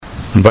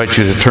I invite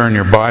you to turn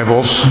your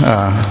Bibles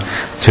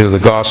to the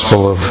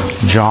Gospel of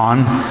John.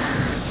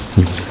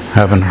 You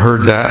haven't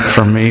heard that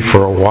from me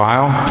for a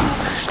while,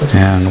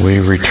 and we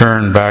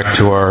return back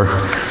to our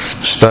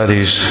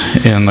studies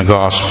in the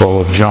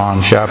Gospel of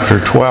John, chapter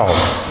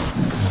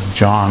 12.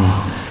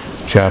 John,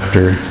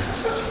 chapter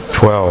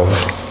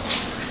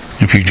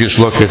 12. If you just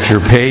look at your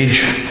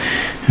page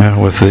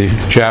with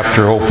the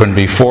chapter open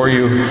before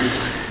you,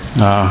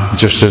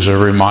 just as a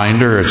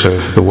reminder, it's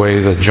the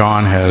way that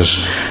John has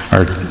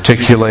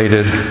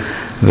articulated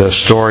the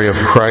story of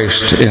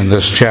Christ in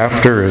this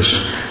chapter is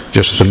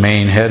just the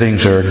main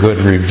headings are a good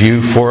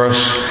review for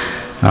us.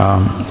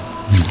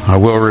 I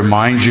will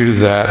remind you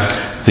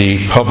that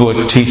the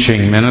public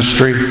teaching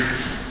ministry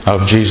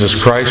of Jesus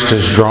Christ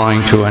is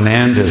drawing to an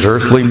end, his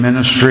earthly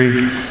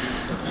ministry.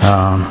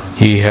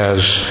 He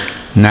has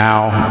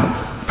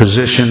now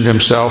positioned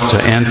himself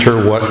to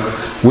enter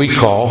what we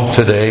call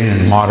today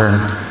in modern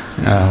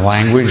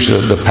language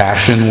the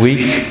Passion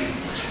Week.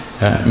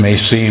 It may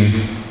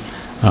seem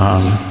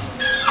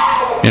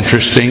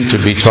interesting to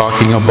be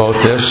talking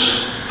about this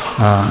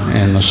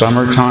in the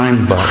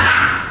summertime, but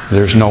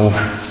there's no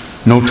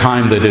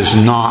time that is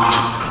not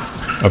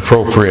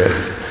appropriate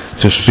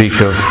to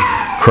speak of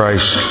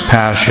Christ's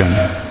passion.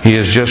 He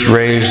has just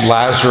raised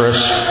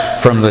Lazarus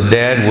from the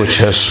dead, which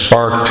has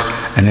sparked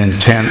an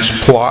intense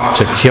plot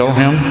to kill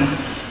him.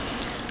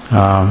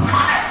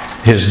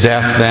 His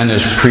death then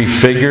is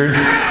prefigured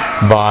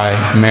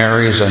by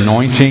Mary's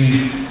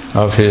anointing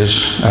of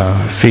his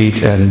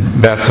feet in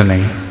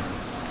Bethany.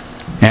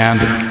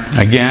 And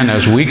again,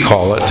 as we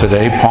call it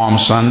today, Palm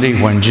Sunday,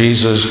 when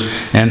Jesus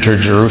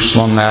entered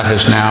Jerusalem, that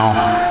has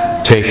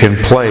now taken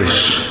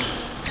place.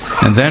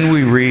 And then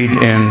we read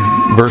in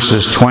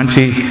verses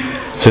 20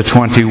 to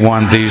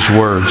 21 these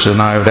words,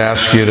 and I would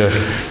ask you to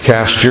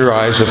cast your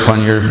eyes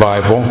upon your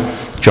Bible,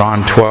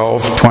 John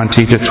 12,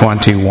 20 to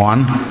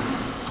 21.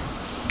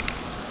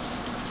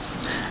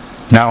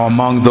 Now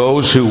among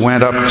those who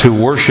went up to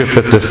worship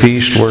at the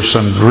feast were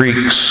some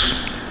Greeks.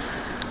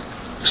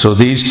 So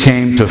these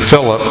came to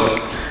Philip,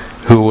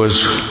 who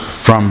was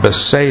from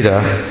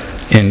Bethsaida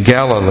in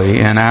Galilee,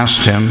 and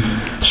asked him,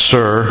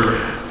 "Sir,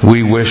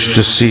 we wish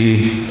to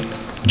see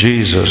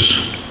Jesus."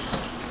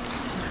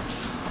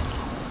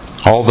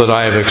 All that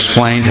I have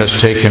explained has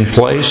taken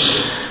place.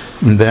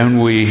 And then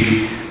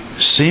we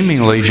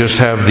seemingly just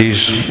have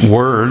these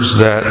words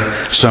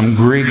that some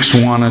Greeks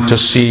wanted to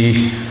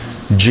see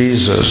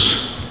Jesus.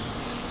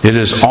 It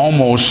is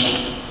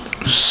almost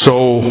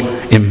so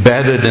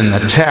embedded in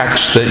the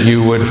text that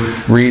you would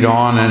read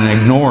on and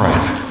ignore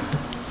it.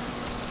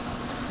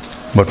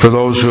 But for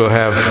those who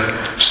have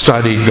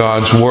studied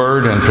God's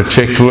Word, and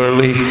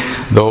particularly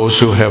those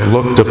who have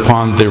looked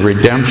upon the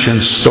redemption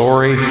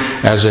story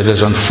as it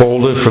is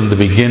unfolded from the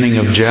beginning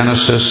of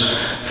Genesis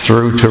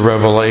through to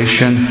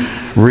Revelation,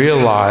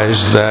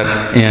 realize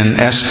that in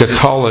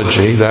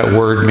eschatology, that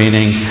word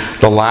meaning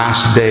the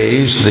last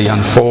days, the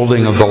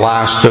unfolding of the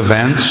last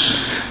events,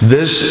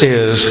 this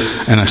is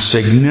a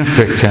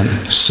significant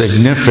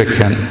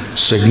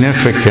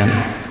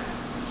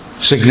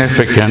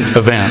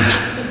event.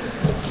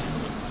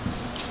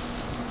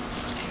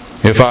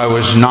 If I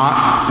was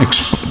not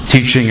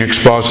teaching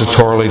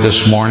expositorily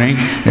this morning,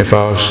 if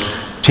I was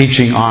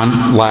teaching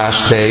on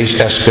last days,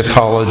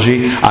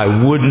 eschatology, I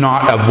would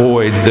not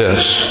avoid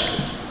this.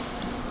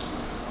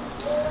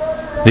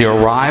 The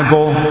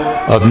arrival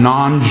of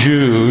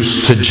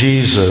non-Jews to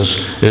Jesus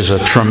is a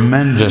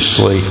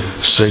tremendously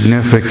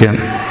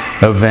significant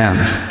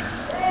event.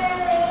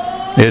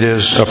 It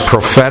is a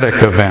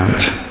prophetic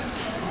event.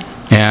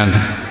 And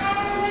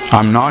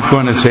I'm not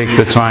going to take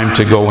the time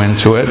to go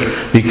into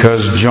it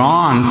because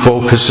John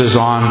focuses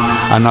on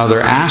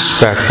another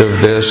aspect of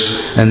this,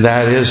 and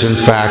that is, in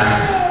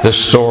fact, the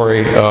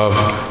story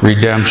of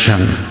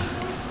redemption.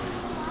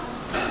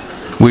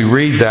 We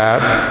read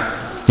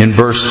that in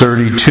verse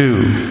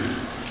 32.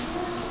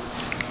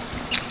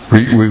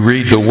 We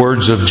read the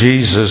words of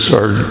Jesus,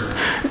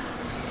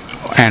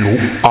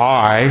 "And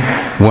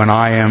I, when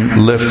I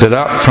am lifted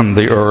up from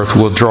the earth,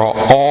 will draw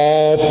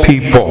all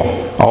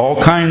people," all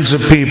kinds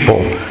of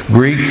people,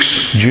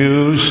 Greeks,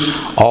 Jews,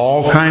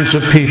 all kinds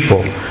of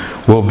people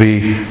will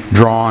be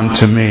drawn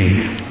to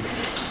me.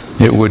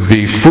 It would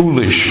be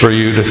foolish for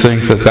you to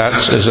think that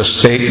that is a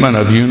statement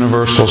of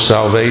universal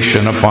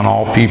salvation upon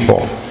all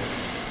people.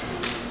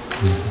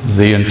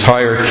 The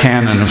entire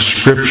canon of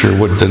Scripture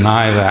would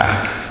deny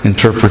that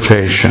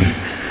interpretation.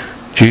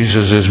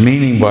 Jesus is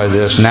meaning by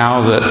this,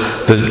 now that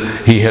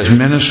He has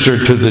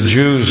ministered to the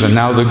Jews and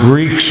now the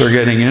Greeks are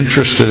getting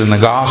interested in the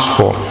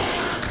gospel.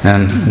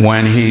 And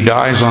when He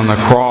dies on the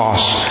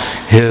cross,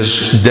 His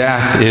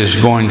death is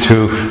going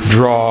to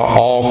draw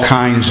all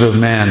kinds of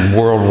men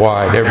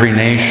worldwide, every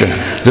nation.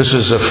 This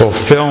is a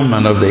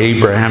fulfillment of the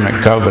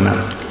Abrahamic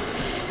covenant.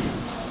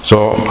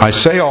 So I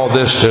say all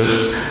this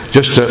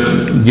just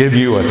to give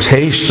you a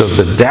taste of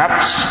the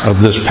depths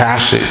of this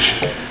passage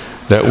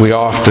that we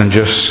often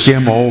just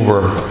skim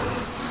over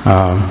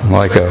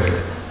like a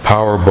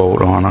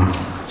powerboat on a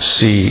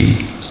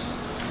sea.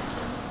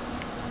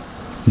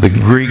 The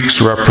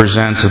Greeks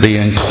represent the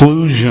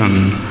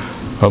inclusion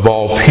of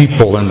all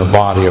people in the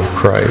body of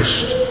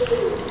Christ.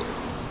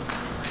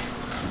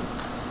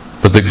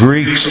 But the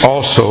Greeks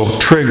also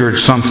triggered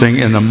something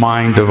in the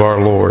mind of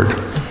our Lord.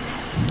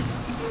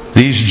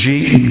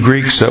 These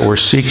Greeks that were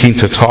seeking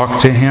to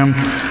talk to Him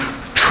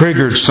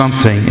triggered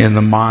something in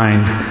the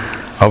mind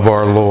of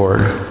our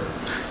Lord.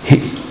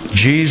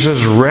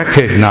 Jesus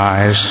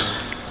recognized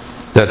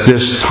that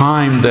this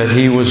time that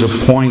He was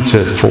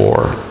appointed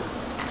for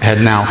had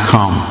now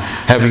come.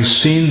 Having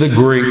seen the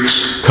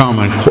Greeks come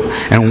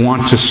and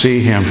want to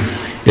see Him,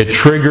 it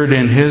triggered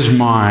in His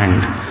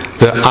mind,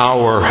 the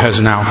hour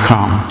has now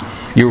come.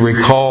 You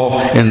recall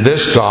in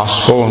this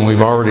gospel, and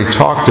we've already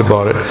talked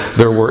about it,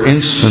 there were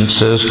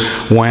instances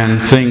when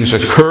things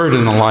occurred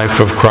in the life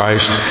of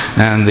Christ,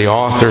 and the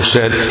author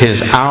said,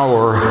 His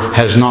hour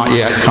has not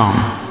yet come.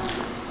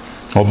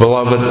 Well,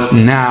 beloved,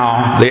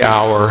 now the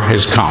hour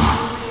has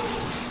come.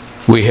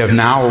 We have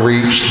now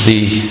reached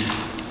the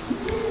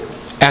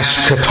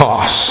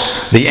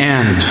eschatos, the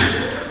end,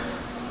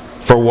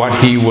 for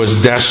what He was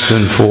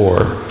destined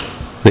for,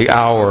 the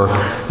hour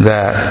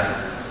that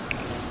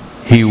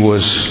He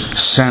was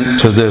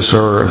sent to this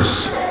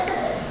earth.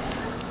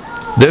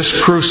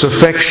 This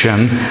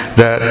crucifixion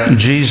that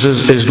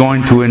Jesus is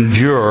going to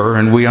endure,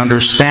 and we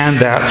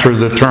understand that through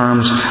the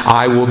terms,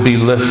 I will be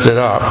lifted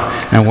up.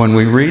 And when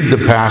we read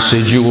the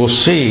passage, you will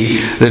see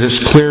that it's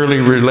clearly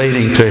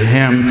relating to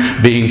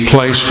Him being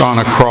placed on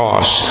a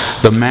cross,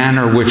 the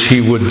manner which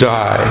He would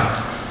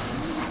die.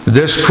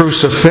 This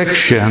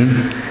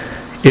crucifixion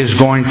is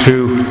going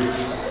to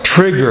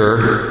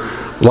trigger,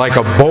 like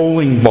a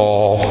bowling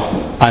ball,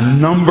 a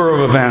number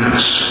of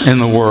events in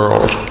the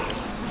world.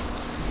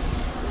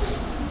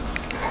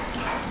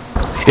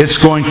 It's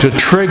going to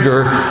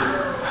trigger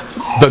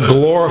the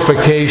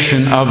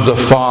glorification of the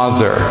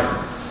Father.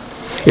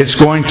 It's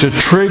going to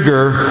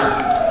trigger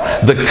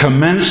the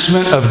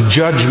commencement of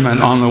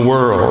judgment on the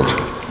world.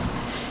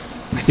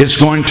 It's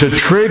going to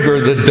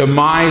trigger the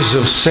demise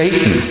of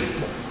Satan.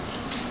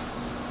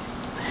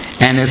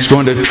 And it's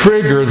going to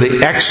trigger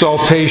the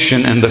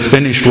exaltation and the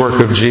finished work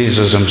of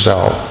Jesus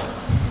Himself.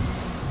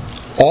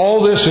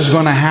 All this is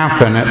going to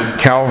happen at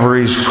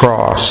Calvary's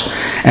cross.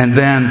 And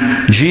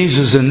then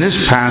Jesus in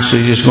this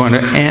passage is going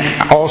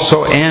to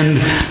also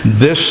end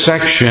this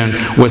section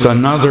with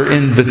another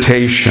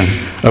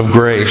invitation of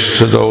grace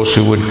to those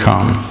who would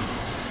come.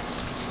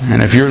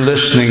 And if you're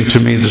listening to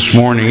me this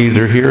morning,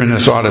 either here in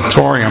this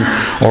auditorium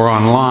or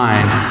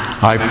online,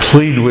 I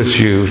plead with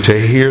you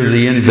to hear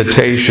the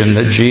invitation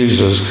that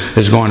Jesus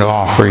is going to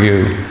offer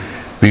you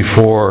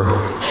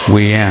before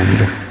we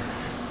end.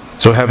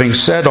 So having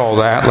said all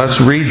that,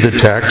 let's read the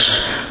text.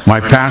 My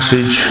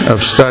passage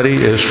of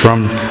study is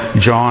from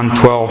John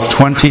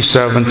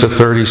 12:27 to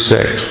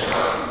 36.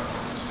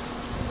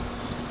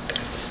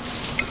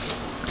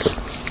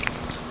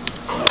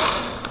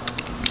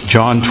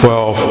 John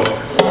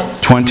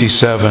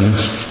 12:27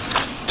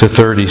 to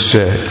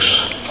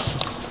 36.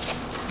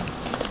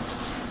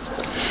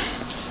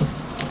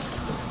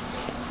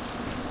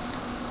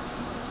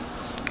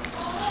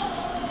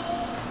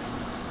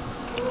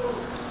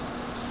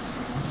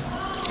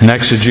 In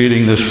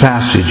exegeting this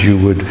passage, you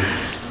would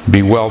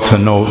be well to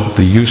note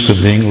the use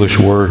of the English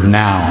word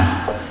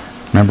now.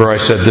 Remember I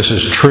said this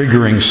is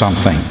triggering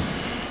something.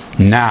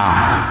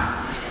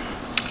 Now.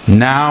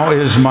 Now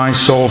is my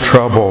soul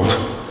troubled.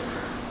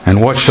 And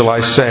what shall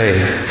I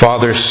say?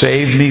 Father,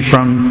 save me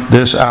from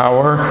this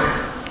hour.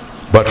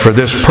 But for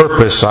this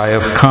purpose I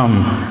have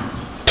come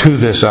to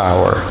this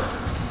hour.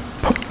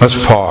 Let's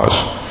pause.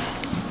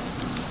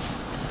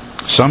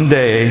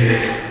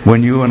 Someday,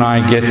 when you and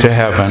I get to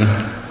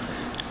heaven,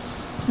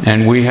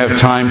 and we have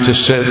time to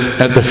sit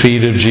at the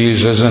feet of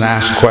Jesus and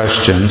ask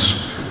questions,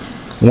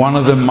 one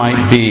of them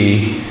might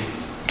be,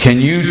 can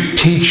you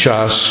teach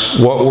us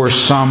what were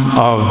some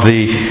of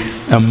the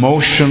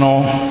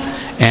emotional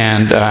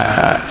and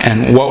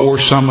what were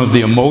some of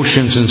the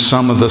emotions in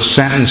some of the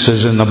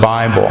sentences in the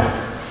Bible?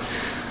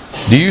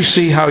 Do you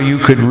see how you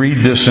could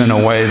read this in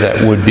a way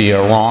that would be a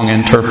wrong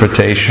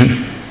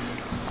interpretation?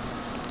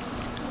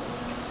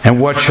 And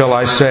what shall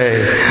I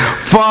say?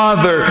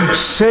 Father,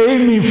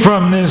 save me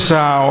from this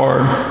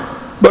hour.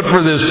 But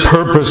for this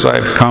purpose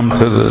I've come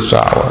to this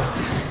hour.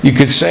 You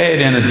could say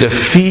it in a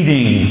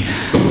defeating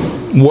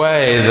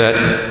way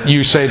that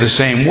you say the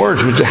same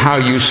words, but how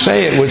you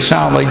say it would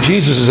sound like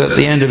Jesus is at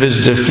the end of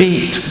His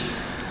defeat.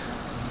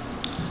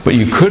 But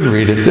you could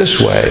read it this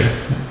way,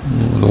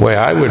 the way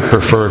I would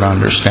prefer to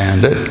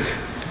understand it.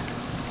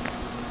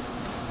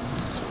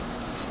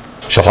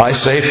 Shall I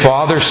say,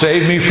 Father,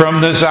 save me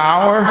from this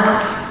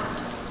hour?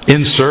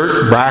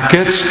 Insert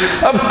brackets.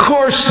 Of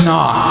course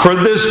not. For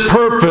this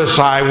purpose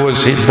I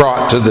was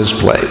brought to this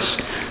place.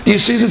 Do you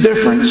see the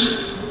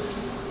difference?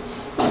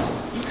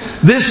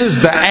 This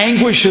is the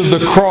anguish of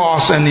the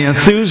cross and the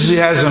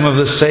enthusiasm of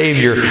the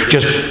Savior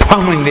just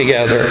pummeling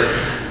together.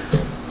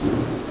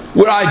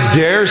 Would I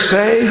dare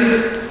say,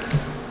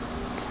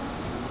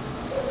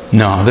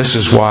 no, this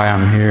is why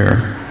I'm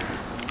here.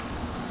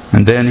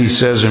 And then he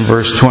says in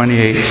verse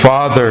 28,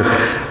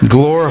 Father,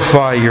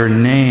 glorify your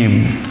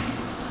name.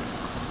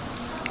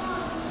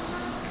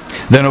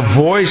 Then a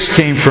voice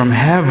came from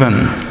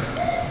heaven.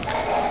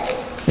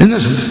 Isn't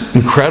this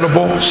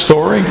incredible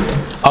story?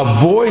 A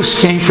voice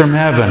came from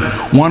heaven.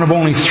 One of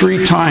only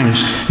 3 times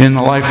in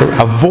the life of...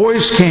 A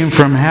voice came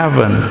from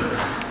heaven.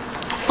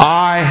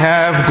 I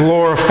have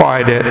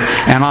glorified it,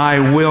 and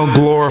I will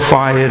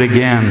glorify it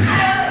again.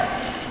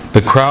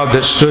 The crowd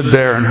that stood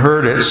there and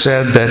heard it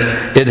said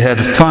that it had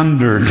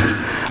thundered.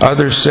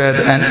 Others said,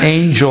 an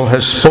angel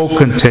has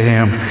spoken to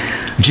him.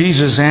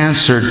 Jesus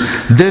answered,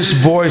 this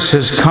voice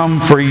has come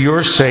for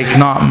your sake,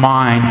 not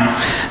mine.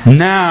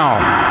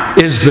 Now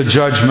is the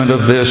judgment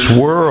of this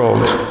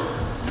world.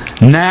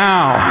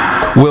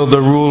 Now will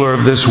the ruler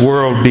of this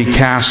world be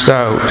cast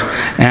out.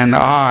 And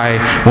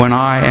I, when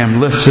I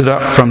am lifted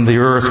up from the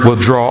earth, will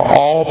draw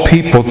all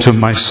people to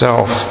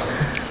myself.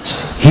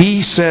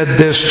 He said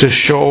this to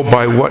show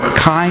by what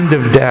kind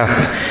of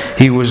death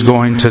he was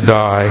going to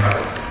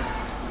die.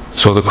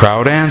 So the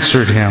crowd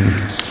answered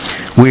him,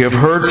 we have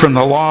heard from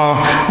the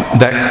law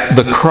that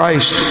the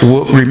Christ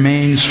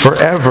remains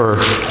forever.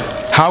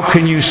 How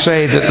can you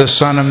say that the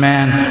Son of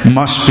Man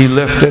must be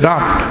lifted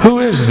up?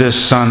 Who is this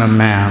Son of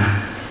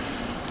Man?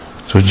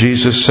 So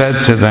Jesus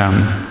said to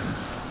them,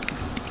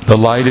 the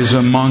light is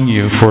among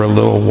you for a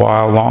little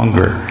while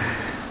longer.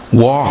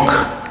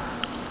 Walk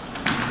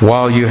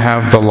while you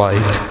have the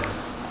light,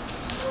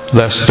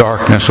 lest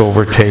darkness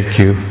overtake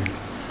you.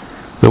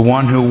 The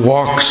one who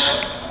walks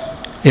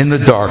in the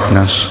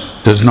darkness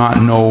does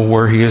not know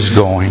where he is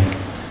going.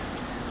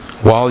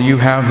 While you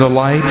have the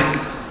light,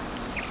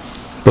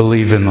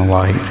 believe in the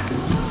light,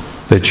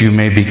 that you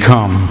may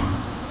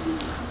become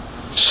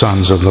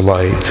sons of the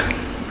light.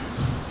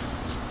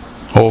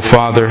 Oh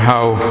Father,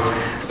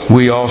 how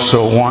we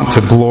also want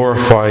to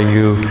glorify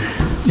you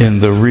in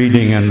the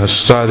reading and the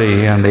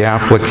study and the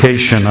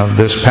application of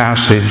this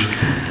passage.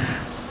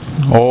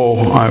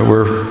 Oh,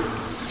 we're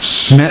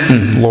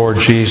smitten, Lord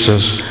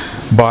Jesus,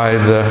 by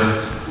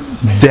the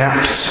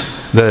depth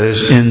that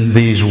is in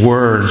these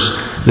words.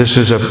 This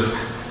is a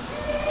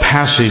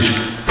passage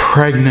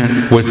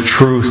pregnant with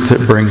truth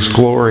that brings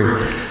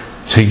glory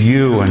to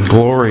you and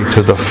glory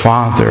to the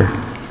Father.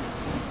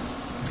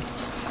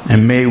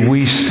 And may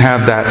we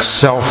have that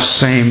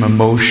self-same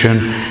emotion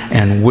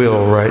and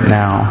will right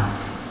now,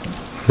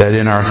 that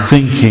in our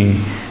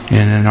thinking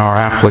and in our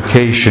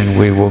application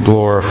we will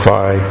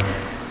glorify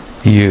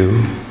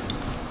you.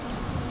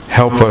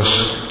 Help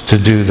us to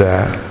do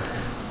that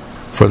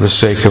for the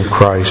sake of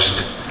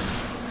Christ.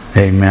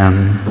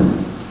 Amen.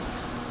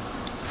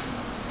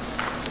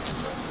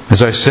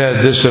 As I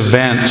said, this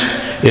event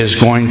is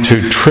going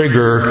to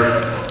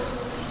trigger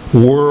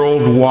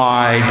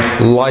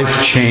worldwide,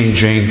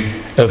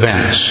 life-changing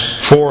events.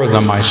 4 of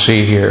them I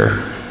see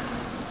here.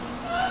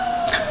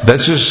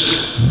 This is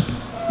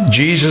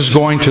Jesus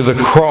going to the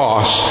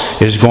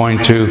cross is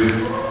going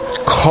to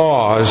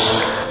cause,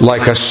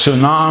 like a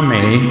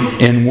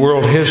tsunami in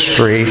world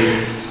history,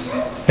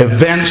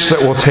 events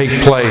that will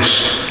take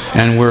place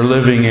and we're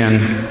living in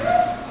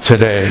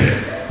today.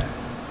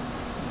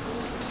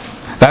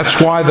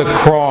 That's why the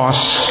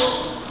cross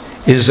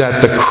is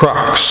at the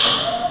crux.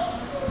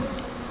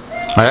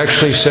 I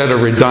actually said a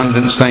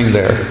redundant thing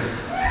there.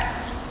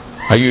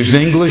 I used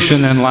English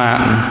and then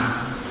Latin.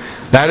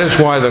 That is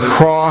why the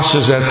cross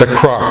is at the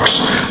crux.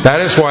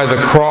 That is why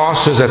the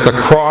cross is at the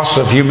cross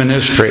of human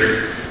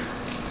history.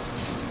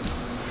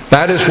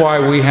 That is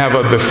why we have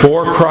a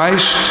before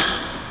Christ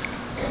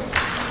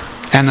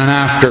and an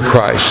after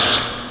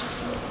Christ.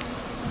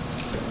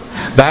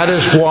 That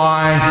is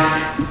why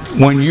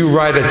when you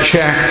write a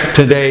check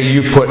today,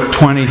 you put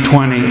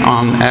 2020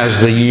 on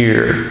as the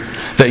year.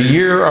 The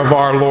year of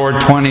our Lord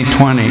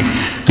 2020.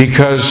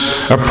 Because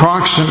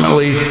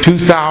approximately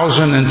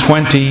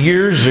 2,020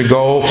 years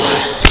ago,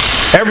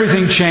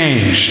 everything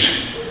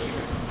changed.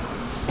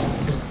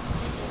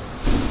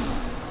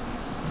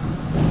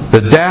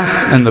 The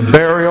death and the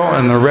burial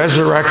and the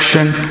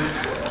resurrection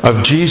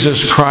of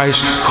Jesus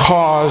Christ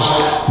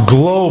caused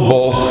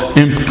global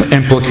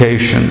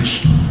implications.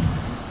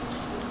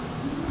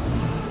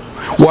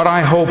 What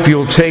I hope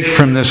you'll take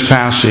from this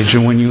passage,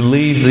 and when you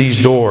leave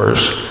these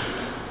doors,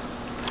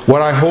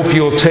 what I hope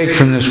you'll take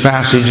from this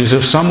passage is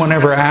if someone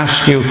ever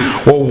asks you,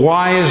 well,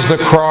 why is the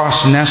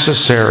cross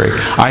necessary?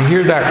 I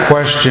hear that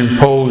question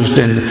posed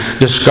in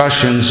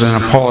discussions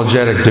and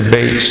apologetic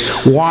debates.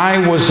 Why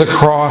was the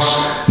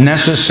cross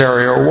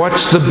necessary? Or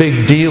what's the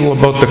big deal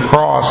about the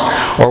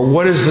cross? Or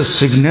what is the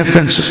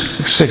significance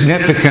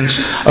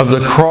of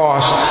the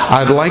cross?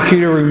 I'd like you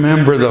to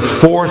remember the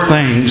 4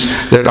 things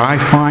that I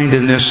find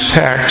in this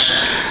text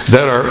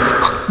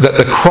that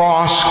the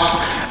cross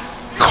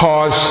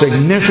caused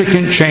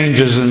significant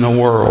changes in the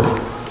world.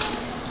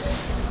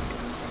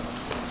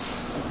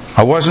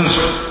 I wasn't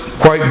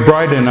quite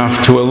bright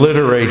enough to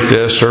alliterate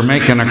this or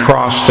make an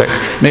acrostic.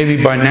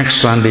 Maybe by next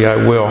Sunday I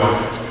will.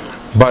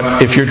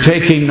 But if you're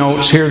taking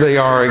notes, here they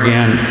are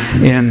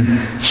again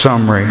in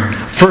summary.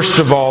 First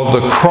of all,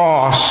 the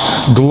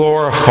cross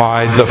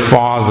glorified the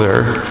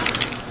Father.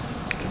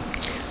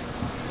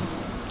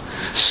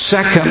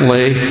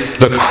 Secondly,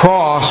 the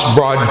cross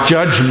brought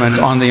judgment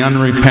on the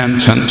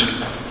unrepentant.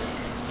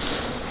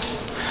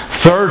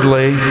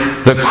 Thirdly,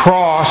 the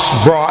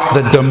cross brought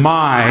the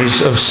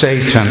demise of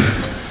Satan.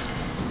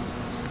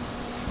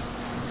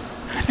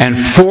 And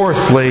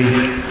fourthly,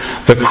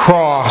 the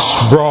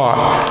cross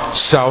brought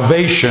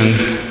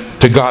salvation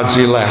to God's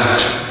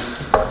elect.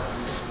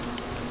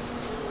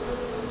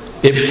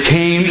 It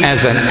came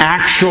as an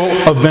actual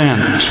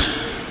event,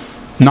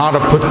 not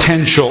a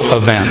potential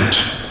event.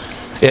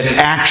 It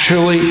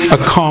actually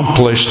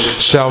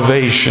accomplished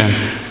salvation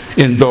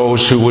in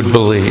those who would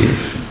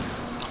believe.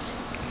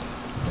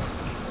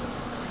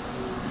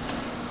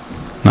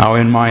 Now,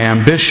 in my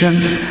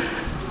ambition,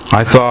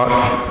 I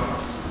thought,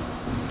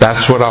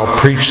 that's what I'll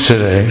preach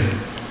today.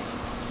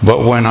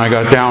 But when I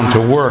got down to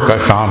work, I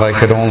found I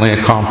could only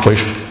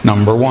accomplish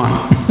number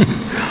one.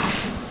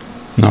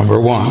 Number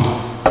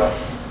one.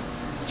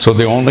 So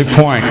the only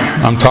point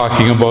I'm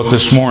talking about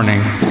this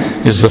morning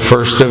is the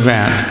first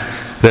event,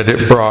 that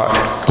it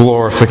brought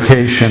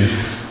glorification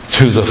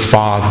to the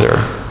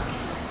Father.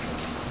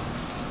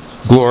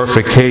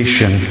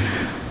 Glorification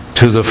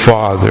to the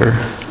Father.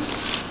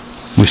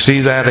 We see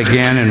that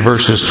again in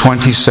verses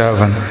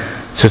 27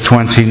 to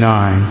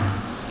 29.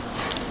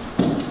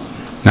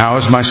 Now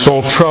is my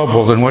soul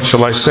troubled, and what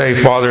shall I say?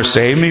 Father,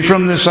 save me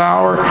from this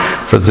hour.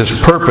 For this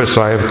purpose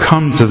I have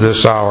come to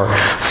this hour.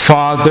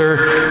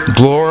 Father,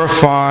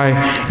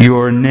 glorify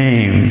your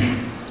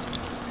name.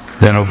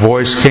 Then a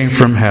voice came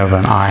from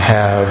heaven. I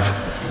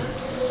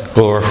have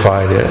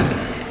glorified it.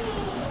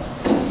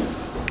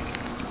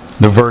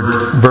 The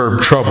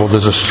verb troubled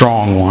is a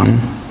strong one.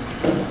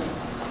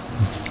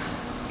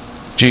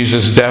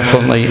 Jesus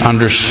definitely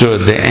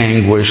understood the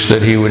anguish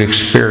that He would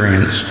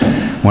experience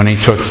when He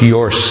took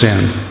your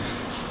sin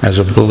as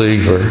a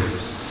believer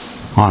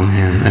on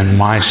Him and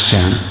my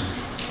sin.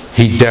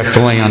 He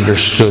definitely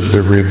understood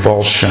the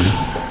revulsion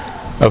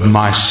of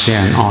my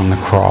sin on the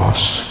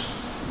cross.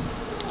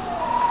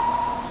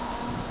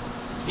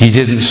 He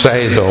didn't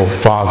say, though,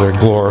 Father,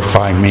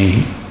 glorify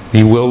me.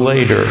 He will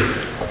later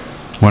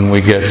when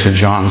we get to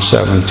John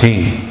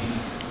 17.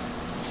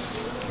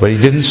 But He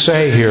didn't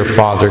say here,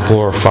 Father,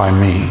 glorify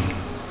me.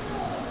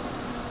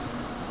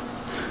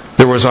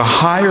 There was a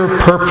higher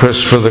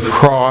purpose for the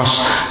cross,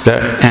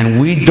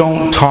 and we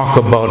don't talk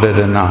about it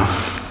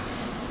enough.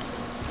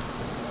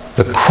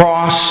 The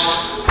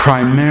cross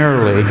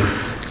primarily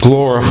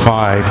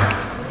glorified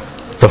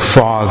the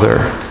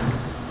Father.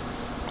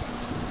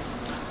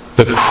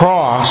 The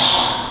cross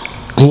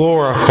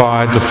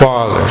glorified the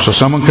Father. So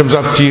someone comes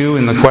up to you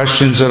in the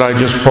questions that I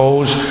just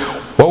posed.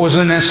 What was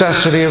the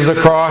necessity of the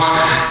cross?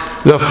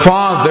 The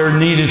Father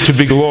needed to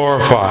be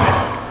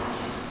glorified.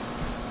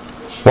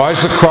 Why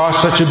is the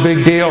cross such a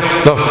big deal?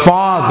 The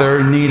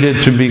Father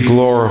needed to be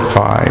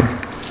glorified.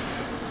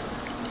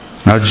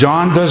 Now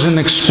John doesn't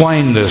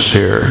explain this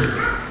here.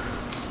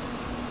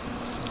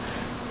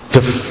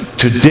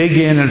 To dig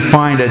in and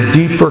find a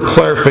deeper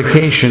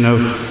clarification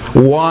of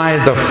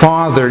why the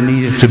Father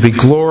needed to be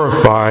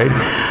glorified,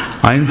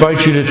 I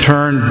invite you to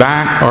turn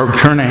back or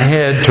turn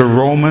ahead to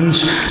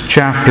Romans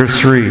chapter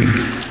 3.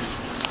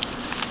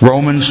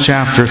 Romans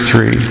chapter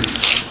 3.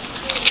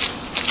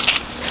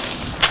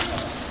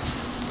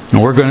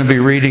 And we're going to be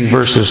reading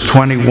verses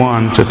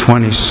 21 to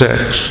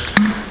 26.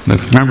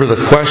 Remember,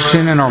 the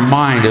question in our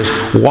mind is,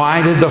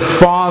 why did the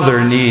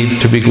Father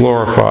need to be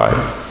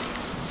glorified?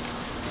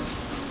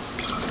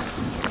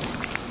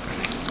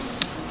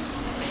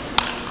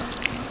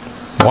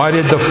 Why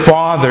did the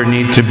Father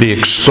need to be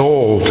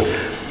extolled?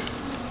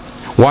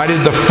 Why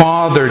did the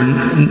Father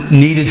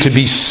needed to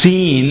be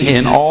seen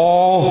in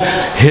all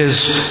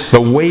the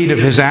weight of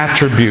His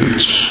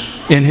attributes,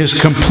 in His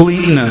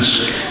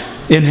completeness,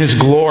 in His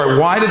glory?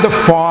 Why did the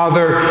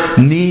Father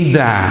need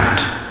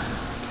that?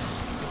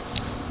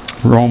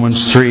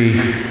 Romans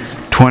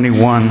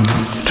 3:21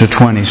 to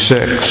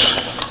 26.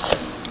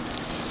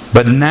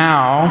 But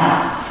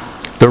now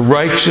the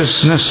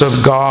righteousness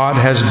of God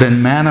has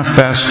been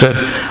manifested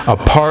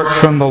apart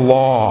from the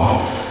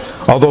law.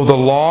 Although the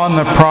law and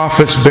the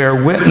prophets bear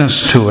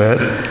witness to it,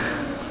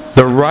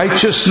 the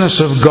righteousness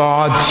of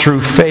God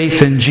through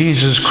faith in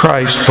Jesus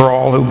Christ for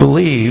all who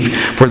believe,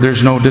 for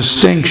there's no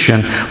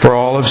distinction, for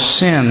all have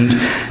sinned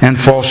and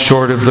fall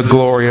short of the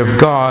glory of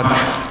God,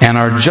 and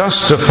are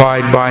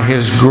justified by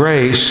His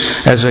grace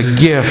as a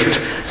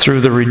gift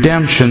through the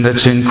redemption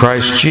that's in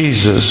Christ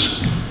Jesus,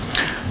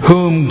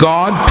 whom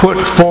God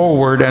put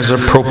forward as a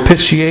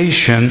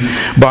propitiation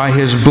by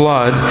His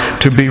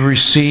blood to be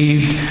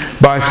received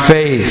by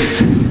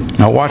faith.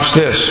 Now watch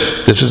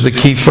this. This is the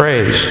key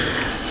phrase.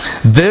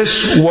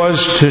 This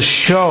was to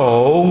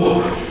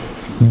show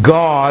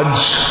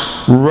God's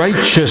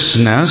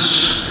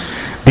righteousness,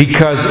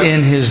 because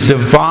in His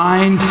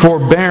divine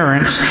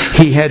forbearance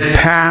He had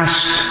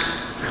passed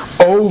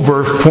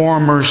over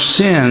former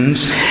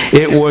sins.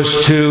 It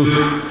was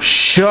to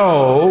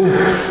show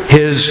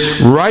His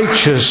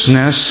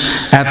righteousness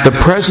at the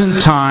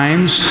present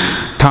times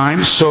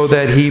so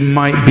that He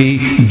might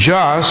be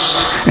just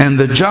and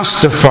the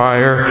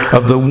justifier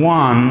of the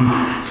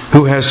one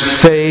who has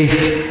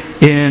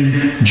faith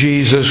in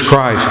Jesus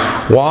Christ.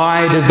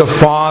 Why did the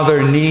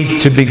Father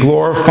need to be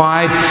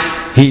glorified?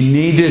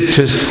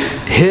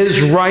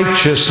 His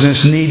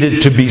righteousness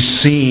needed to be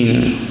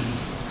seen.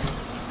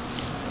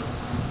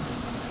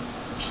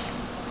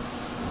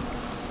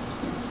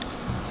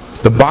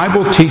 The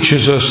Bible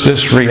teaches us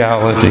this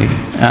reality,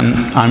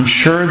 and I'm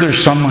sure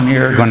there's someone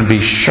here going to be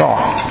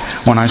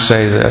shocked when I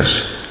say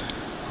this.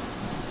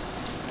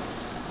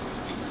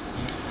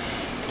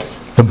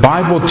 The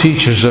Bible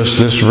teaches us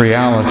this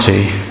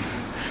reality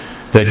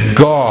that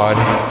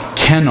God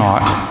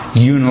cannot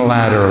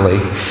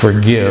unilaterally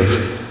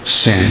forgive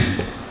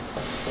sin.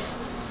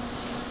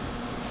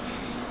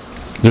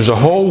 There's a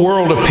whole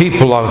world of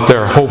people out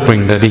there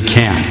hoping that He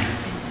can.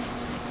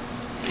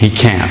 He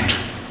can't.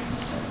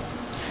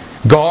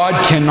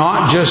 God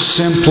cannot just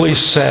simply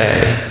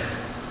say,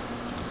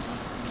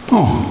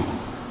 "Oh,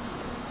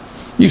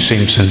 you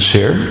seem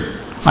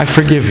sincere. I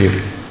forgive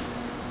you."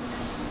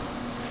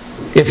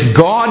 If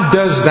God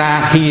does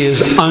that, He is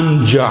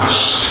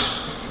unjust.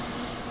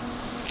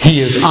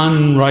 He is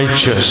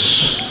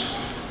unrighteous.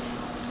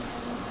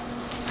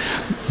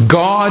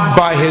 God,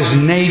 by His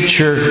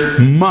nature,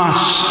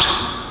 must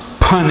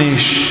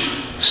punish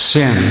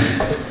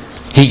sin.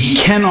 He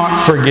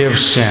cannot forgive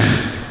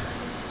sin.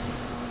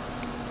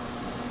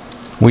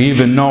 We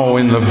even know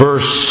in the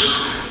verse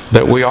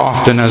that we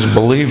often as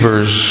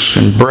believers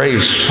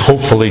embrace,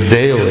 hopefully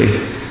daily,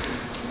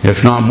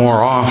 if not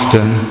more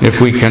often,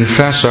 if we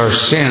confess our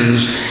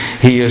sins,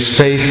 He is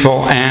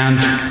faithful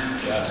and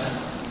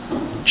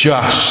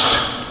just.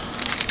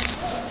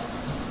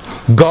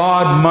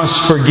 God must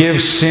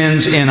forgive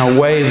sins in a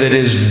way that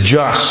is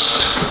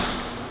just.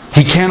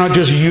 He cannot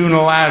just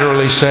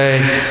unilaterally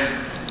say,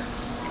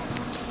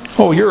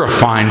 "Oh, you're a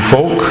fine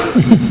folk.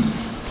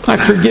 I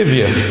forgive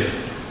you."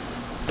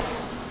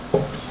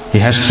 He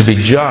has to be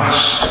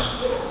just.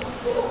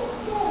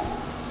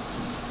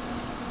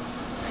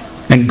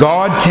 And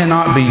God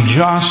cannot be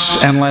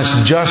just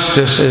unless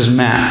justice is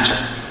met.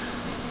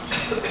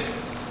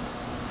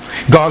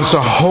 God's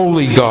a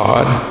holy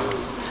God,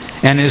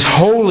 and His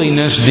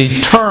holiness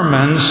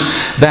determines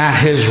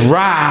that His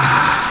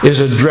wrath is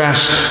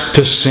addressed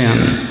to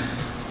sin.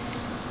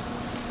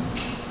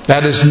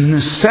 That is a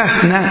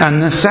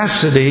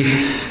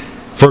necessity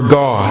for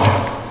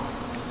God.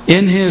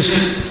 In His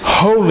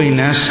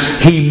holiness,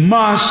 He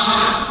must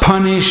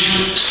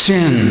punish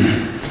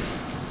sin.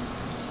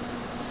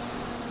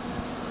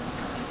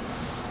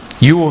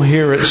 You will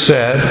hear it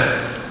said,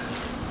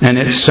 and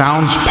it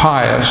sounds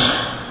pious.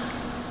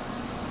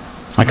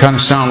 I kind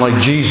of sound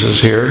like Jesus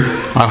here.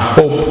 I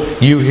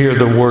hope you hear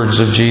the words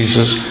of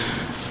Jesus.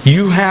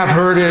 You have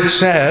heard it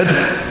said,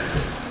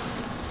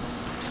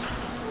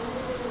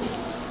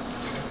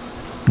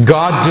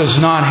 God does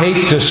not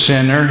hate the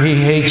sinner, He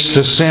hates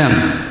the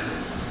sin.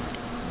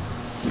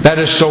 That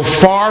is so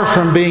far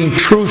from being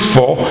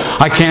truthful,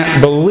 I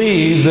can't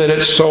believe that it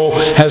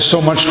has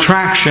so much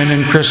traction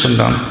in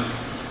Christendom.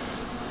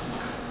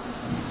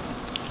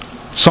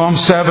 Psalm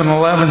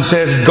 7:11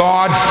 says,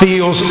 God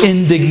feels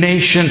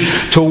indignation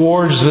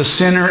towards the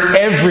sinner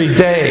every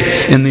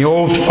day. In the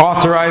Old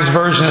Authorized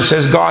Version it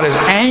says, God is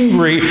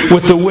angry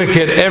with the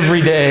wicked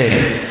every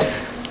day.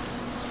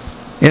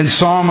 In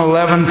Psalm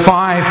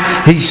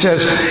 11:5 he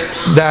says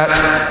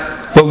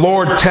that the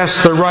Lord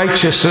tests the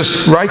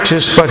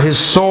righteous, but His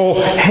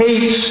soul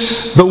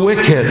hates the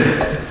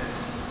wicked.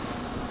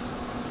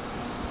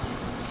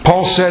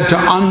 Paul said to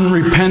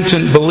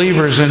unrepentant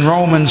believers in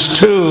Romans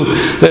 2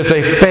 that if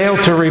they fail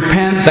to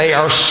repent, they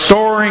are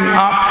storing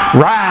up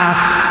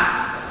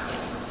wrath.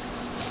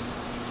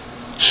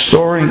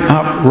 Storing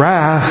up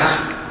wrath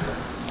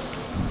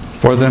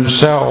for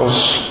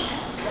themselves.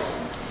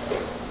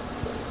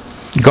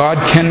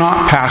 God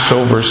cannot pass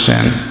over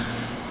sin.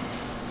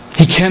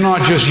 He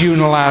cannot just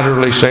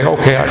unilaterally say,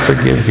 "Okay, I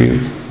forgive you."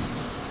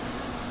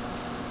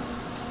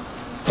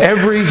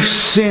 Every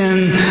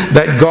sin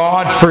that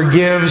God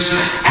forgives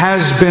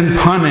has been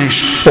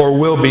punished or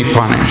will be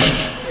punished.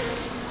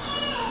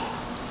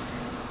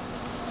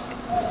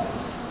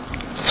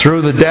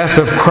 Through the death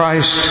of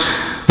Christ,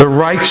 the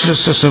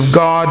righteousness of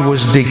God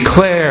was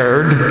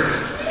declared,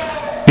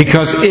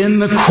 because in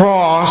the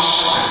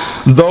cross,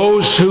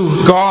 those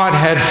who God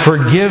had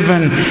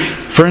forgiven,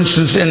 for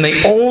instance, in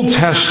the Old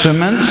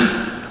Testament,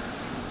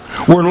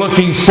 were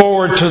looking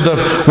forward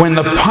to when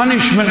the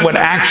punishment would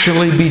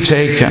actually be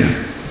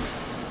taken.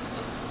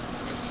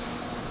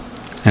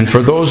 And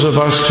for those of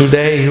us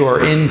today who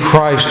are in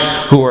Christ,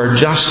 who are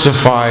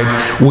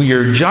justified, we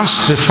are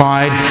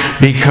justified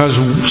because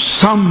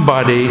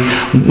somebody,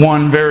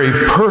 one very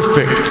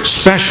perfect,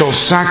 special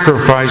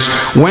sacrifice,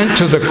 went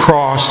to the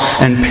cross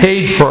and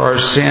paid for our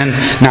sin.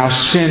 Now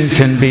sin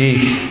can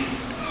be,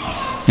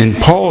 in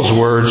Paul's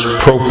words,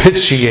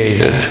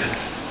 propitiated.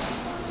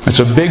 It's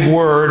a big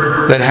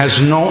word that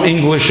has no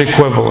English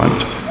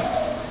equivalent.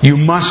 You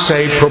must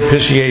say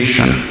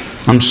propitiation.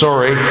 I'm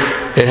sorry,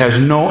 there's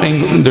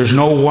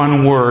no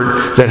one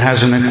word that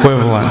has an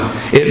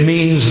equivalent. It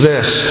means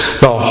this: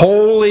 the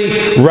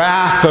holy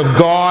wrath of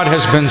God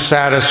has been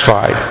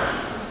satisfied.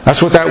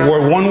 That's what that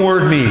one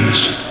word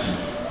means.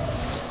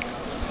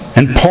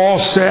 And Paul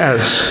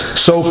says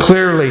so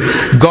clearly,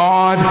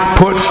 God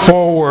put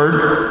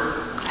forward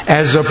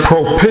as a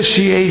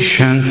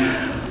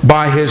propitiation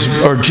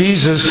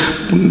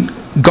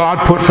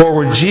God put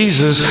forward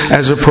Jesus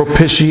as a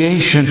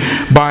propitiation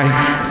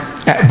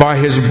by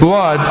His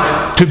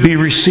blood to be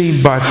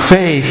received by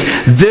faith.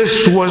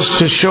 This was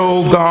to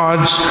show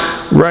God's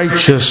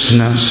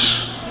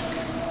righteousness.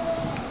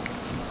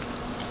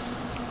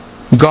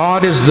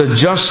 God is the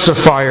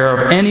justifier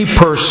of any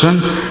person,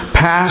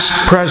 past,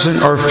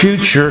 present, or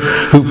future,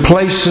 who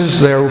places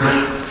their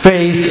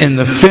faith in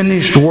the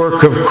finished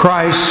work of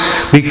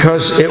Christ,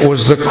 because it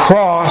was the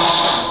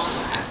cross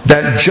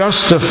that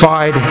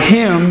justified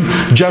Him,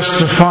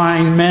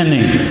 justifying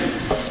many.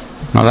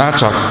 Now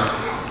that's a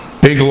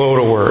big load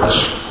of words.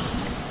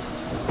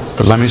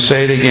 But let me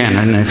say it again,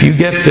 and if you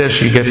get this,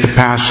 you get the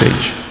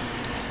passage.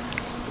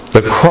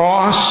 The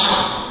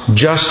cross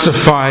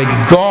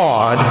justified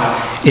God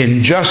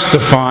in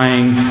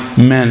justifying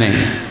many.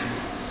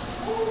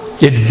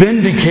 It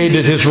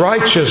vindicated His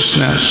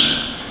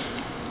righteousness.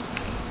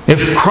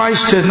 If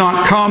Christ had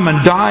not come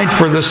and died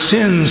for the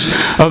sins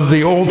of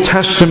the Old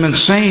Testament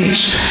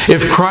saints,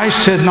 if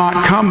Christ had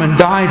not come and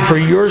died for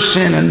your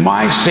sin and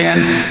my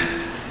sin,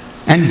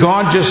 and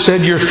God just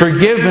said, you're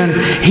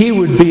forgiven, He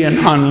would be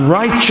an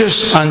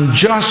unrighteous,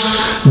 unjust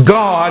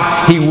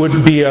God. He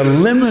would be a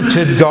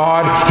limited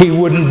God. He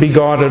wouldn't be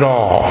God at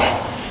all.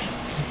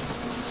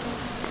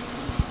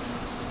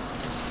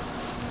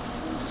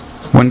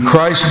 When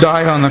Christ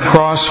died on the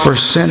cross for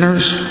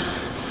sinners,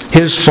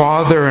 His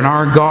Father and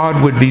our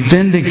God would be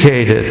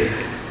vindicated.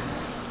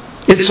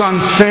 It's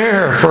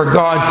unfair for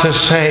God to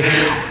say,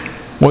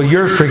 well,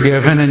 you're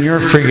forgiven and you're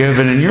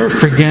forgiven and you're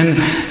forgiven,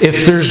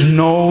 if there's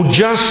no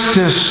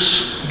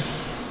justice.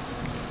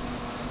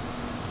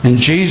 And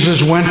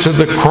Jesus went to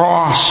the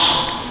cross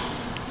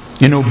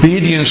in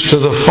obedience to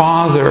the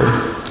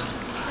Father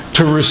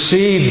to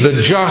receive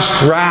the just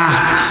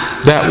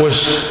wrath that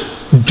was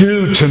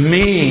due to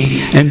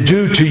me and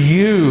due to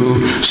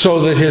you,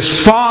 so that His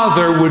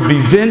Father would be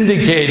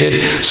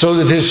vindicated, so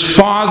that His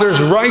Father's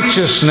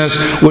righteousness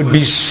would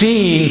be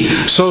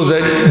seen, so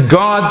that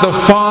God the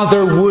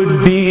Father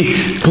would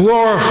be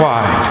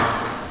glorified.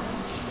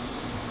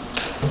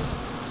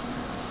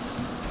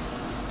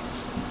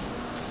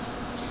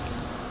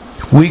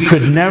 We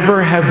could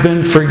never have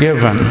been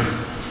forgiven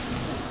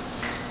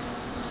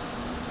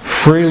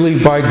freely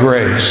by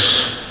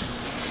grace,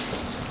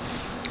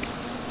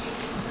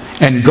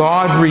 and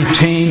God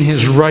retain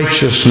His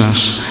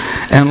righteousness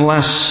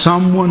unless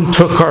someone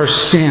took our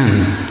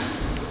sin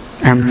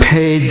and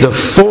paid the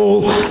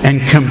full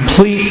and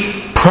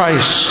complete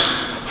price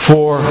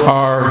for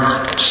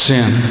our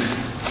sin.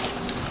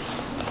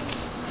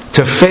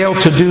 To fail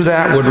to do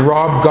that would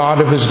rob God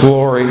of His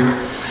glory.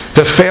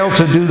 To fail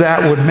to do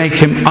that would make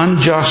Him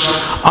unjust,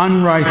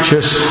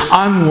 unrighteous,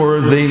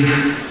 unworthy.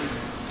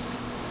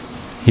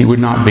 He would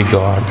not be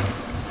God.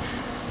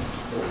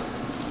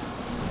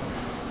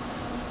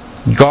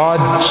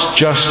 God's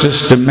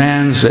justice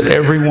demands that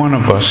every one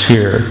of us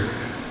here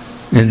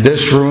in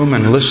this room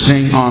and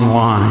listening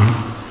online,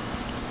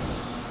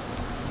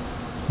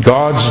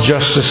 God's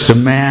justice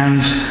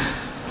demands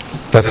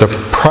that the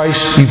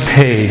price be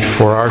paid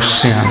for our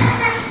sin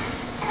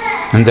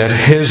and that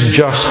His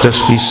justice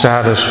be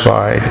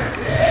satisfied.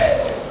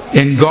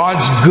 In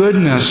God's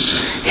goodness,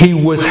 He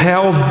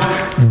withheld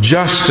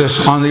justice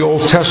on the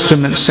Old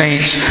Testament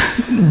saints.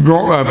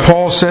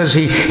 Paul says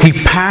He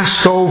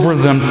passed over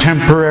them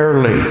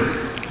temporarily.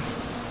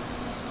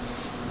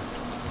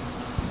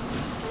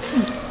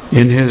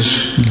 In His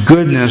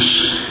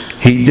goodness,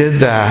 He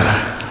did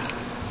that,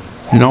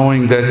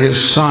 knowing that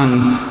His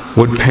Son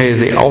would pay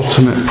the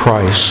ultimate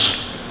price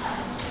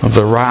of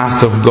the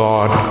wrath of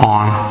God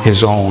on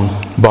His own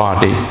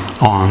body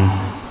on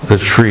the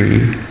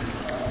tree.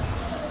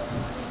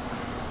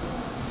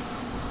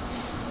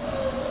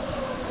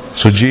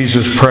 So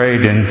Jesus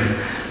prayed in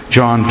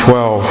John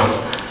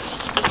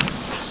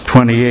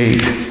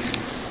 12:28,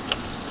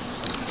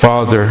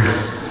 Father,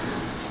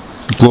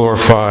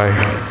 glorify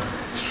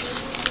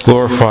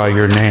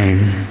your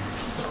name.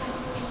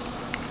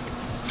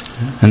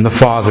 And the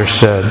Father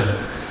said,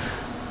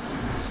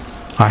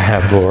 I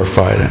have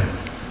glorified it,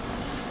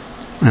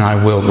 and I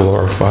will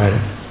glorify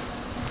it.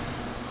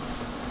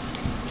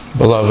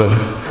 Beloved,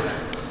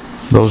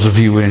 those of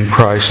you in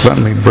Christ, let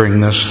me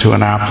bring this to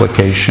an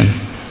application.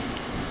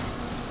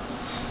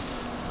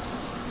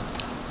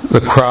 The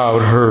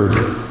crowd heard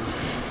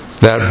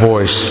that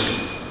voice.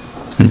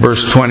 In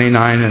verse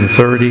 29 and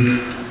 30,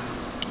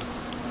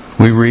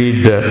 we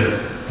read that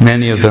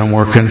many of them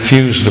were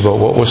confused about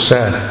what was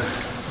said.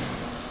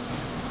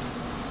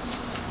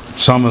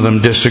 Some of them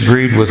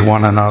disagreed with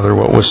one another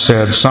what was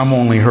said. Some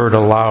only heard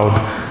a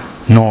loud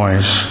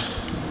noise.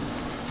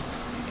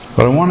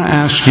 But I want to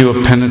ask you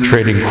a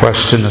penetrating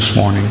question this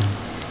morning.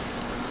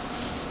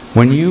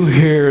 When you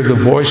hear the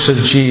voice of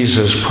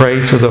Jesus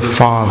pray to the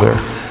Father,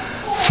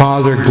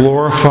 Father,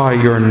 glorify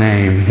your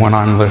name when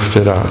I'm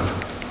lifted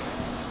up.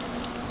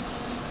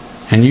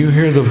 and you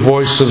hear the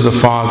voice of the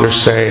Father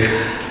say,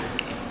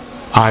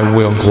 I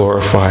will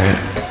glorify it.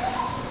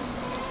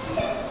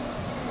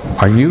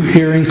 Are you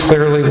hearing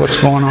clearly what's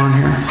going on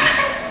here?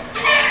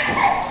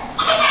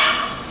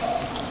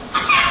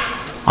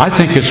 I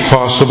think it's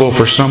possible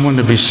for someone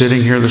to be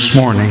sitting here this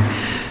morning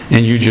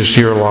and you just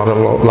hear a lot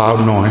of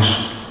loud noise.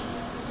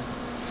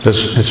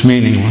 It's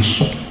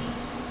meaningless.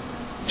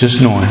 Just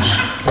noise.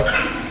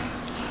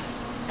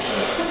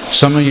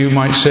 Some of you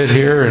might sit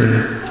here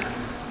and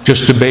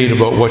just debate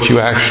about what you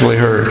actually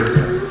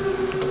heard.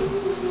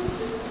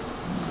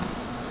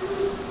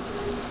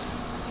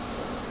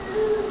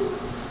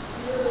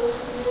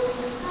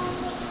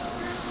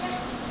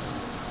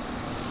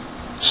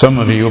 Some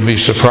of you will be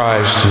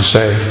surprised and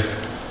say,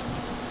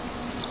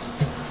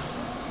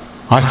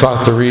 I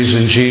thought the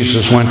reason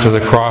Jesus went to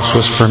the cross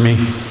was for me.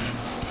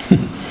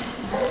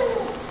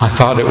 I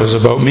thought it was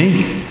about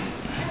me.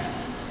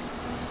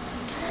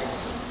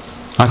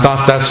 I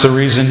thought that's the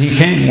reason He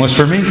came, was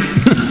for me.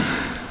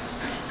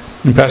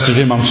 And Pastor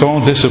Jim, I'm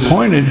so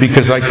disappointed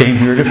because I came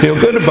here to feel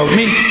good about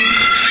me.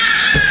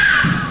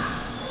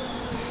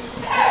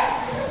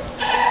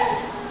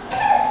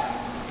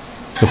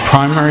 The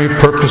primary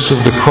purpose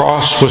of the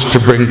cross was to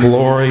bring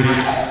glory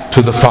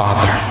to the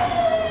Father.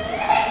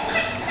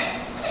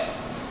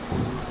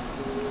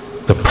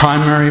 The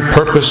primary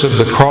purpose of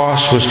the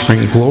cross was to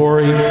bring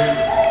glory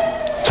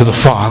to the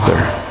Father.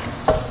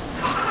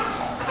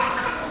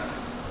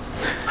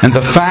 And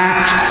the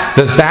fact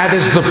that that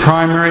is the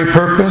primary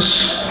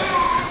purpose,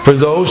 for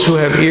those who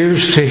have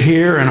ears to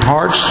hear and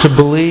hearts to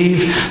believe,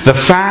 the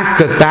fact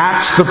that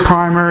that's the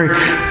primary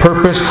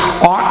purpose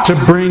ought to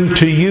bring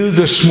to you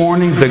this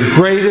morning the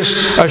greatest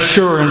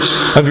assurance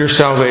of your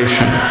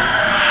salvation.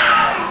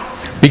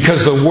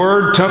 Because the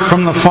word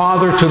from the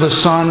Father to the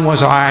Son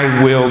was,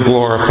 I will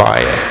glorify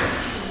it.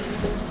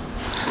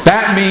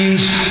 That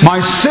means my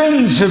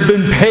sins have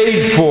been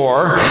paid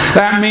for.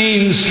 That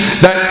means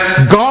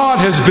that God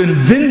has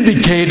been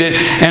vindicated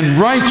and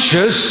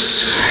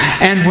righteous.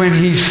 And when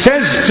He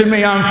says to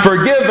me, I'm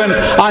forgiven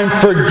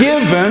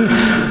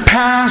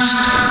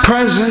past,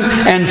 present,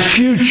 and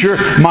future.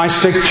 My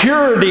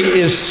security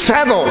is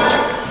settled.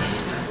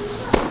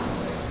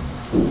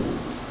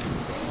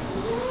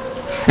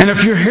 And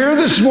if you're here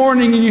this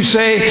morning and you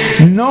say,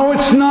 no,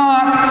 it's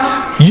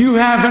not, you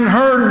haven't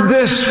heard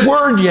this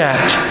word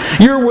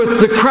yet. You're with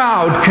the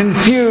crowd,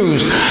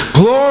 confused.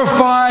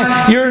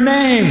 Glorify your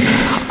name.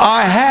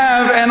 I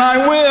have and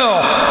I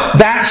will.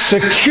 That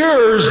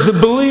secures the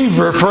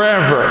believer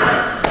forever.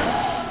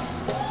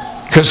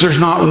 Because there's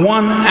not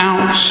 1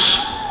 ounce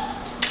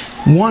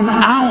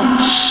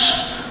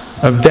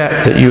of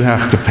debt that you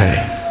have to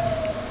pay.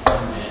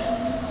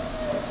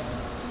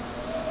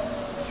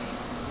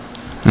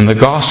 And the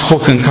gospel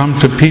can come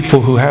to people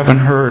who haven't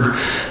heard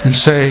and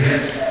say,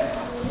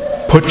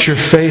 put your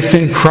faith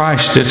in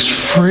Christ, it's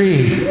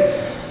free.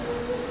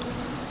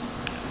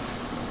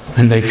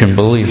 And they can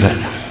believe it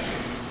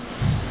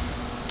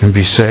and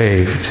be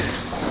saved.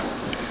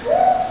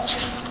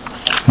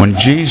 When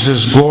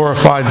Jesus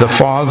glorified the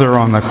Father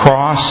on the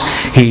cross,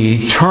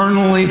 He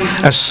eternally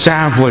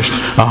established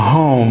a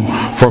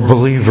home for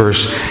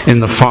believers in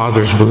the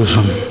Father's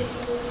bosom.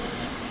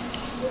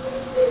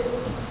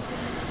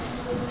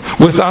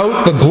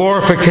 Without the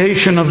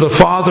glorification of the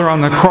Father on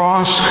the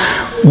cross,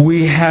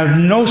 we have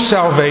no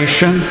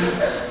salvation.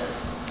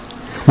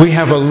 We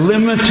have a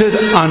limited,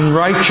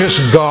 unrighteous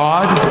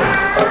God.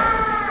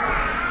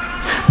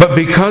 But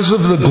because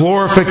of the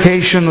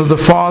glorification of the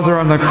Father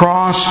on the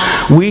cross,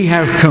 we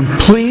have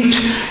complete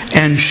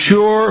and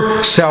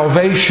sure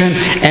salvation,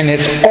 and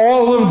it's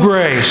all of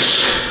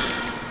grace.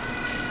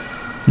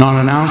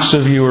 Not an ounce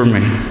of you or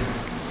me.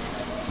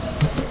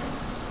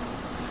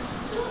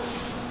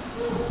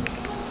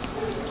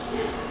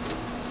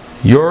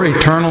 Your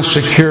eternal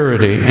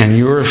security and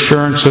your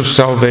assurance of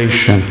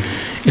salvation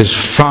is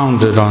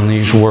founded on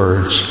these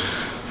words.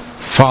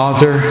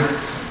 Father,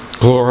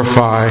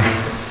 glorify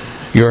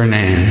your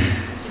name.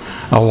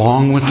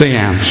 Along with the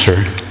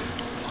answer,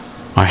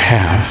 I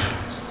have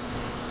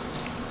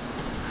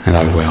and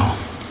I will.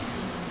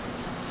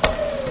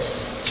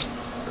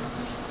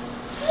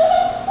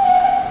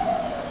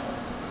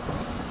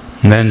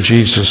 And then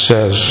Jesus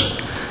says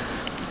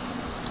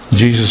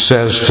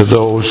to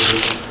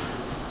those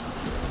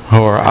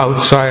who are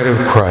outside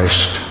of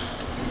Christ,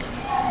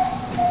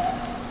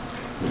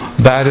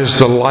 that is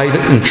the light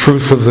and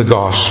truth of the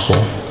gospel.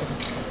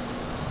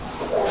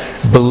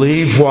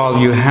 Believe while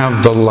you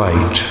have the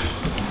light.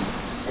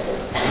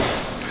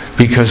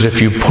 Because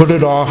if you put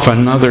it off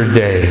another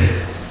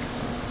day,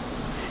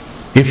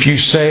 if you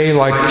say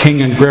like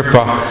King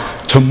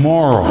Agrippa,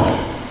 tomorrow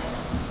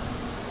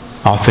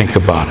I'll think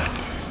about it.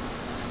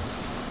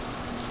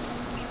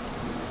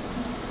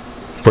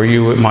 For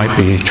you it might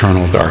be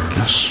eternal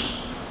darkness.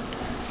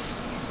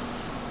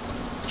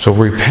 So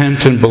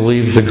repent and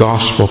believe the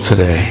gospel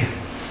today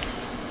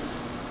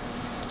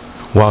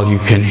while you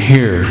can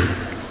hear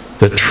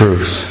the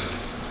truth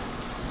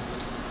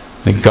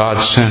that God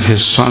sent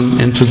His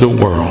Son into the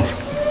world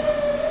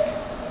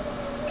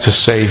to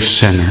save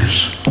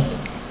sinners.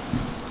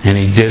 And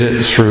He did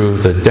it through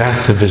the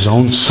death of His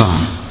own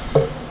Son,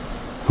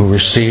 who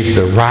received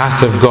the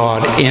wrath of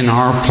God in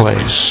our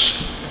place.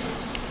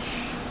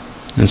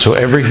 And so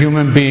every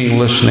human being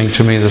listening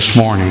to me this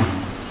morning,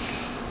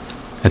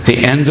 at the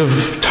end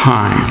of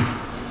time,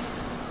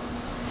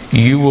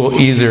 you will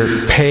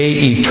either pay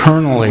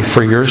eternally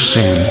for your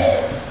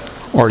sin,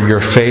 or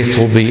your faith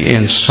will be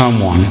in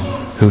someone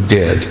who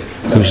did,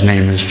 whose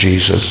name is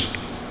Jesus.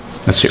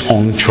 That's the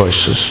only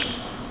choices.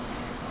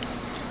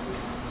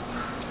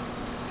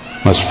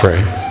 Let's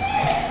pray.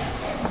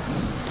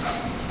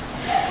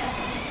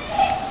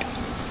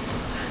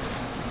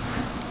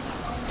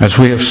 As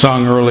we have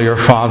sung earlier,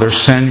 Father,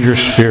 send your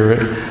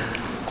Spirit.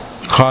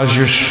 Cause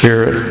your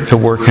Spirit to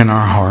work in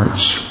our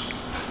hearts.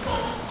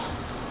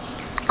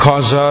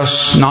 Cause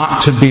us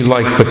not to be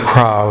like the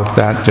crowd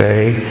that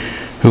day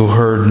who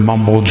heard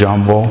mumble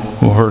jumble,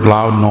 who heard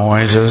loud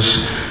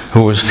noises,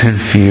 who was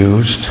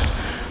confused.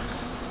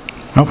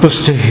 Help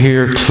us to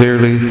hear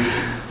clearly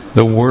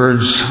the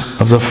words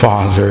of the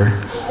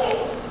Father.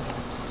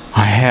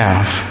 I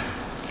have,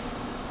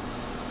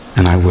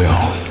 and I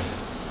will.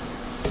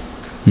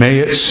 May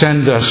it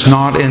send us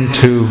not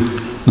into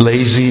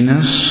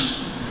laziness,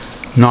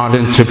 not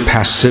into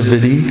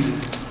passivity,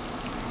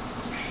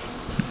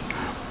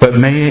 but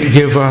may it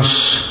give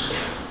us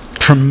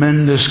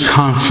tremendous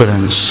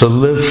confidence to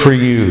live for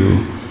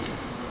You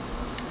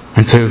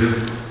and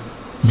to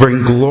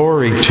bring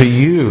glory to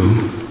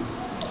You,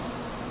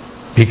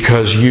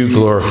 because You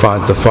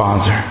glorified the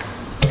Father.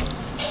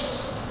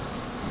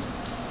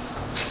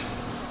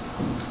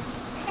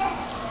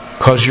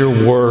 Cause Your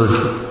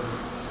Word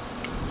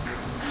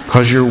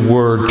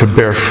to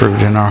bear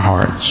fruit in our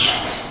hearts.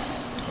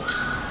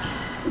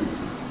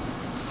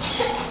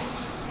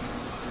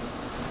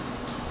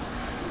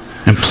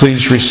 And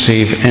please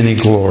receive any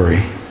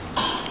glory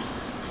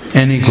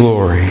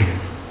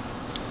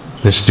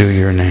that's due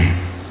Your name.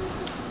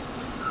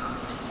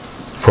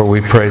 For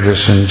we pray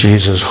this in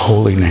Jesus'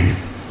 holy name.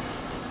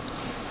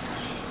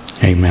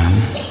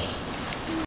 Amen.